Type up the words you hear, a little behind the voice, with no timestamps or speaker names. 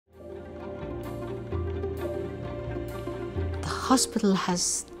hospital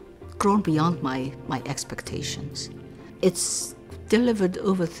has grown beyond my expectations. It's delivered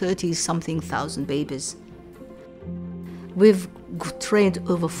over 30-something thousand babies. We've trained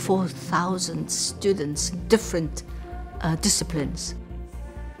over 4,000 students in different disciplines.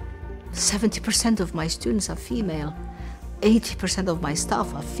 70% of my students are female. 80% of my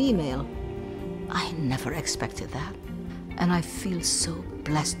staff are female. I never expected that. And I feel so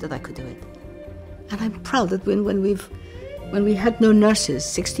blessed that I could do it. And I'm proud that when we had no nurses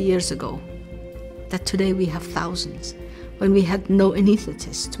 60 years ago, that today we have thousands. When we had no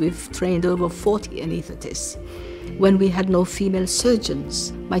anaesthetists, we've trained over 40 anaesthetists. When we had no female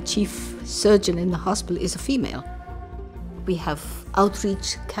surgeons, my chief surgeon in the hospital is a female. We have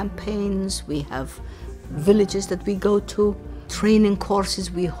outreach campaigns, we have villages that we go to, training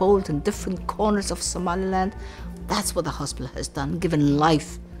courses we hold in different corners of Somaliland. That's what the hospital has done, given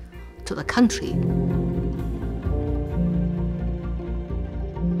life to the country.